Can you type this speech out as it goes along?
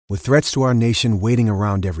With threats to our nation waiting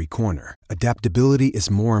around every corner, adaptability is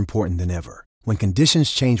more important than ever. When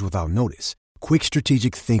conditions change without notice, quick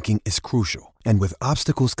strategic thinking is crucial. And with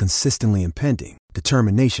obstacles consistently impending,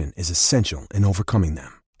 determination is essential in overcoming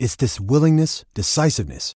them. It's this willingness,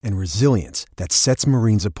 decisiveness, and resilience that sets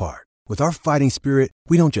Marines apart. With our fighting spirit,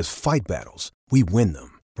 we don't just fight battles, we win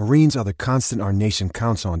them. Marines are the constant our nation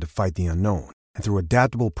counts on to fight the unknown. And through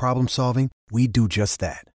adaptable problem solving, we do just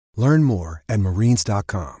that. Learn more at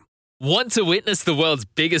marines.com. Want to witness the world's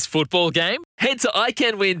biggest football game? Head to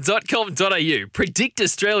iCanWin.com.au, predict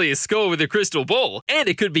Australia's score with a crystal ball, and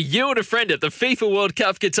it could be you and a friend at the FIFA World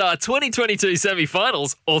Cup Qatar 2022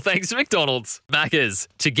 semi-finals, all thanks to McDonald's. Maccas,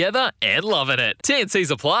 together and loving it. TNCs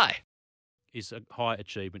apply. Is a high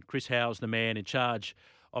achievement. Chris Howe's the man in charge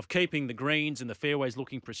of keeping the greens and the fairways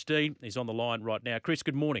looking pristine. He's on the line right now. Chris,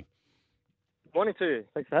 good morning. Morning to you.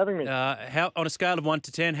 Thanks for having me. How, on a scale of 1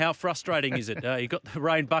 to 10, how frustrating is it? You got the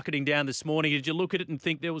rain bucketing down this morning. Did you look at it and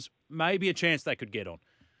think there was maybe a chance they could get on?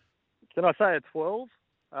 Can I say a 12?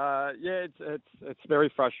 Yeah, it's very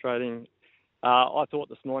frustrating. I thought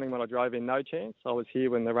this morning when I drove in, no chance. I was here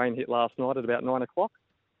when the rain hit last night at about 9 o'clock,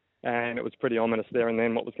 and it was pretty ominous there and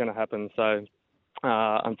then what was going to happen. So,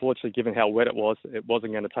 unfortunately, given how wet it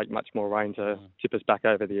wasn't going to take much more rain to tip us back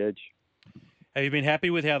over the edge. Have you been happy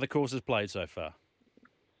with how the course has played so far?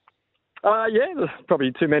 Yeah, there's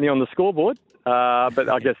probably too many on the scoreboard, but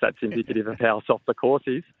I guess that's indicative of how soft the course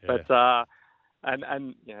is. Yeah. But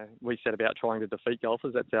and you know, we set about trying to defeat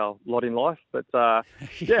golfers. That's our lot in life. But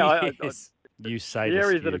yeah, yes. You say the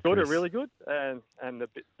areas that are good Chris. are really good, and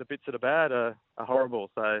the bits that are bad are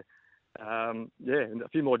horrible. So yeah, a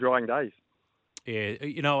few more drying days. Yeah,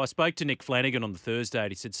 you know, I spoke to Nick Flanagan on the Thursday and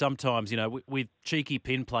he said sometimes, you know, with cheeky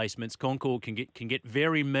pin placements, Concord can get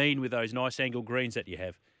very mean with those nice angle greens that you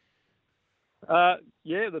have.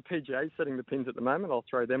 Yeah, the PGA setting the pins at the moment. I'll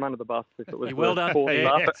throw them under the bus if it was well the done. course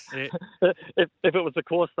staff. Yeah. If it was the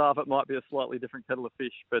course staff, it might be a slightly different kettle of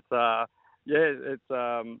fish. But yeah,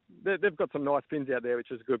 it's they've got some nice pins out there, which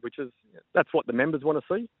is good. That's what the members want to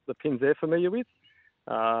see. The pins they're familiar with,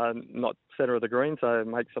 not centre of the green, so it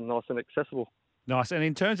makes them nice and accessible. Nice. And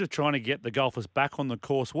in terms of trying to get the golfers back on the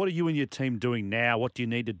course, what are you and your team doing now? What do you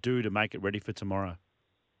need to do to make it ready for tomorrow?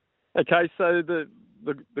 Okay, so the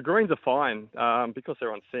greens are fine because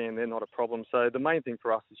they're on sand. They're not a problem. So the main thing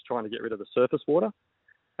for us is trying to get rid of the surface water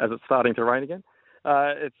as it's starting to rain again.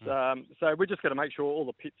 So we're just going to make sure all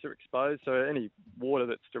the pits are exposed, so any water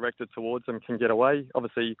that's directed towards them can get away.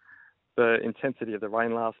 Obviously, the intensity of the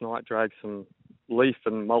rain last night dragged some leaf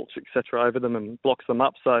and mulch, etc., over them and blocks them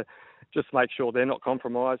up. So just make sure they're not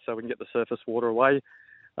compromised so we can get the surface water away.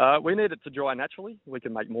 We need it to dry naturally. We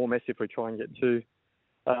can make more mess if we try and get too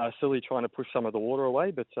silly trying to push some of the water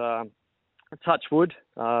away. But touch wood,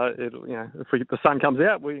 if the sun comes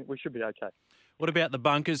out, we should be okay. What about the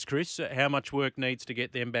bunkers, Chris? How much work needs to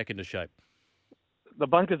get them back into shape? The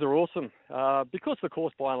bunkers are awesome. Because the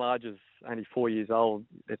course by and large is only 4 years old,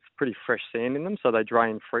 it's pretty fresh sand in them, so they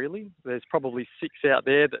drain freely. There's probably 6 out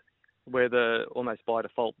there where almost by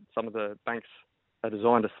default, some of the banks are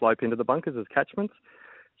designed to slope into the bunkers as catchments.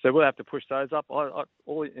 So we'll have to push those up. All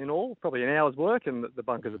in all, probably an hour's work, and the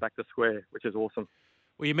bunkers are back to square, which is awesome.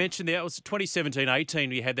 Well, you mentioned that it was 2017-18.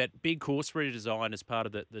 We had that big course redesign as part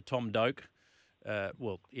of the Tom Doak.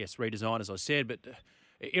 Redesign, as I said, but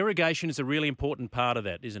irrigation is a really important part of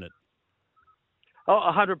that, isn't it?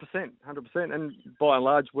 Oh, 100%. And by and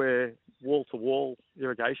large, we're wall-to-wall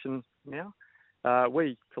irrigation now.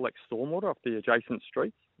 We collect stormwater off the adjacent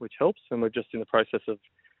streets, which helps, and we're just in the process of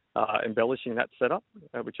embellishing that setup,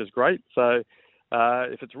 which is great. So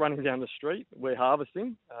if it's running down the street, we're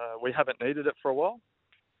harvesting. We haven't needed it for a while.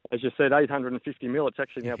 As you said, 850 mil, it's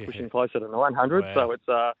actually now pushing closer to 900. Wow. So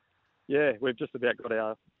it's, we've just about got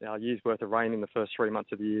our year's worth of rain in the first 3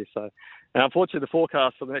 months of the year. So, and unfortunately, the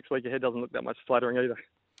forecast for the next week ahead doesn't look that much flattering either.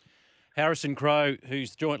 Harrison Crowe,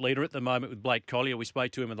 who's joint leader at the moment with Blake Collier, we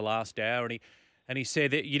spoke to him in the last hour, and he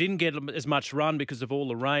said that you didn't get as much run because of all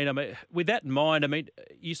the rain. I mean, with that in mind,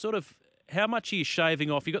 you sort of, how much are you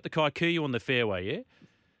shaving off? You got the kikuyu on the fairway, yeah?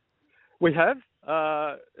 We have.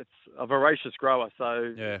 It's a voracious grower,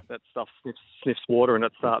 so that stuff sniffs water and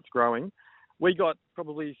it starts growing. We got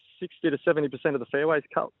probably 60 to 70% of the fairways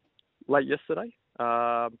cut late yesterday,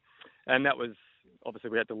 and that was obviously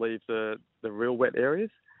we had to leave the real wet areas.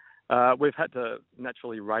 We've had to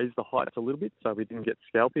naturally raise the heights a little bit so we didn't get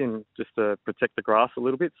scalpy and just to protect the grass a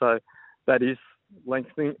little bit. So that is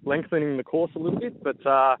lengthening the course a little bit. But,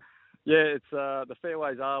 it's the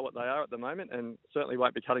fairways are what they are at the moment and certainly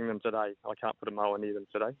won't be cutting them today. I can't put a mower near them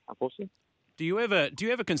today, unfortunately. Do you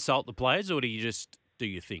ever consult the players or do you just do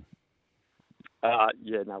your thing?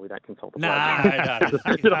 Yeah, no, we don't consult the No,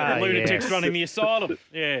 bloke. no. Lunatics running the asylum.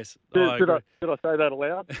 Yes. Should I say that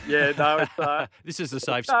aloud? Yeah, no, it's... This is a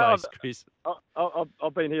safe no, space, Chris.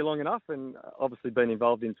 I've been here long enough and obviously been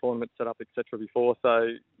involved in tournament setup, etc. before, so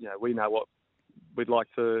we know what we'd like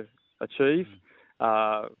to achieve.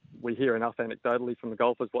 We hear enough anecdotally from the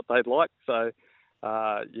golfers what they'd like, so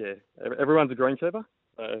everyone's a greenkeeper.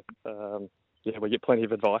 So, we get plenty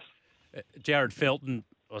of advice. Jared Felton,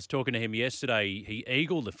 I was talking to him yesterday. He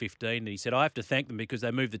eagled the 15, and he said, "I have to thank them because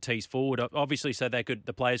they moved the tees forward, obviously, so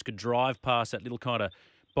the players could drive past that little kind of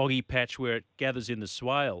boggy patch where it gathers in the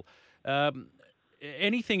swale."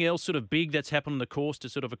 Anything else sort of big that's happened on the course to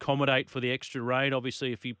sort of accommodate for the extra rain?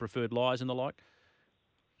 Obviously, if you preferred lies and the like.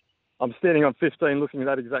 I'm standing on 15, looking at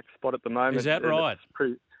that exact spot at the moment. Is that right?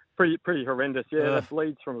 It's pretty horrendous. Yeah, that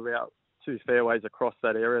bleeds from about 2 fairways across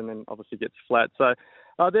that area, and then obviously gets flat. So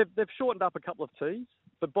they've shortened up a couple of tees,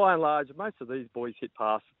 but by and large, most of these boys hit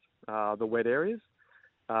past the wet areas.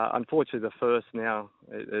 Unfortunately, the first now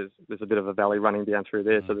there's a bit of a valley running down through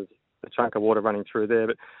there, so there's a chunk of water running through there.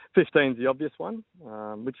 But 15's the obvious one,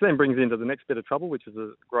 which then brings into the next bit of trouble, which is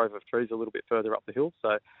a grove of trees a little bit further up the hill.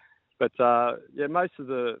 So, but most of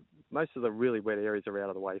the really wet areas are out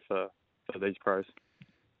of the way for these pros.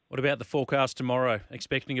 What about the forecast tomorrow?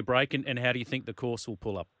 Expecting a break, and how do you think the course will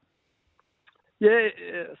pull up? Yeah,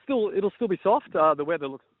 it'll still be soft. The weather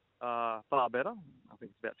looks far better. I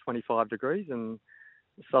think it's about 25 degrees and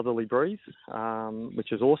a southerly breeze,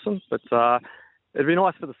 which is awesome. But it'd be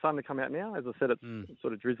nice for the sun to come out now. As I said, it's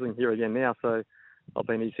sort of drizzling here again now. So I've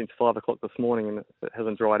been here since 5 o'clock this morning, and it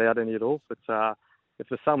hasn't dried out any at all. But if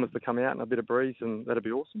the sun was to come out and a bit of breeze, then that'd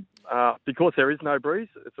be awesome. Because there is no breeze,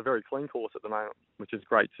 it's a very clean course at the moment, which is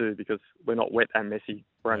great too, because we're not wet and messy.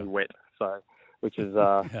 We're only wet. So, which is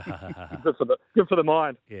good for the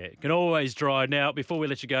mind. Yeah, it can always dry. Now, before we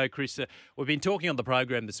let you go, Chris, we've been talking on the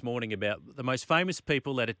program this morning about the most famous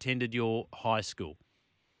people that attended your high school.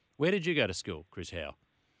 Where did you go to school, Chris Howe?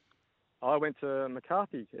 I went to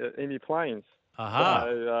McCarthy at Emu Plains.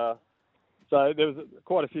 Aha. So there was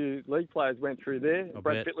quite a few league players went through there.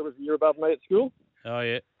 Brad Fittler was a year above me at school. Oh,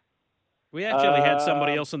 yeah. We actually had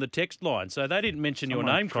somebody else on the text line, so they didn't mention your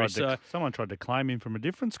name, Chris. Someone tried to claim him from a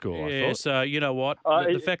different school, yeah, I thought. So you know what?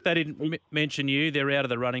 The fact they didn't mention you, they're out of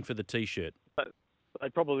the running for the T-shirt. He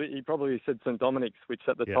probably said St Dominic's, which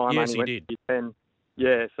at the time yes, only went to year 10.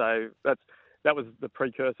 Yeah, so that was the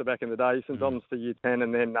precursor back in the day. St Dominic's to year 10,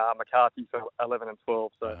 and then McCarthy for 11 and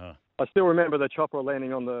 12. So I still remember the chopper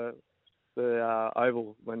landing on the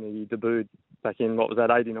oval when he debuted back in, what was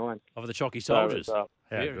that, 89. Of the Chalky Soldiers. So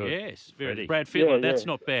yes, very. Brad Fittler, that's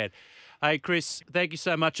not bad. Hey, Chris, thank you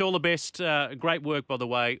so much. All the best. Great work, by the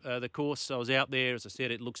way. The course, I was out there, as I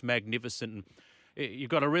said, it looks magnificent. And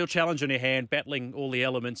you've got a real challenge on your hand, battling all the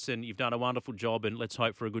elements, and you've done a wonderful job, and let's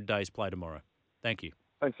hope for a good day's play tomorrow. Thank you.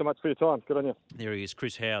 Thanks so much for your time. Good on you. There he is,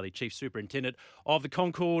 Chris Howe, the Chief Superintendent of the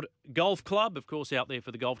Concord Golf Club, of course, out there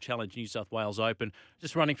for the Golf Challenge New South Wales Open.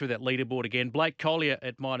 Just running through that leaderboard again. Blake Collier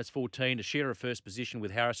at -14 to share a first position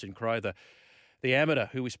with Harrison Crowe, the amateur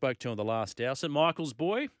who we spoke to on the last hour. St Michael's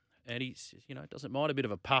boy, and he's, doesn't mind a bit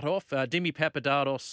of a putt off. Dimi Papadopoulos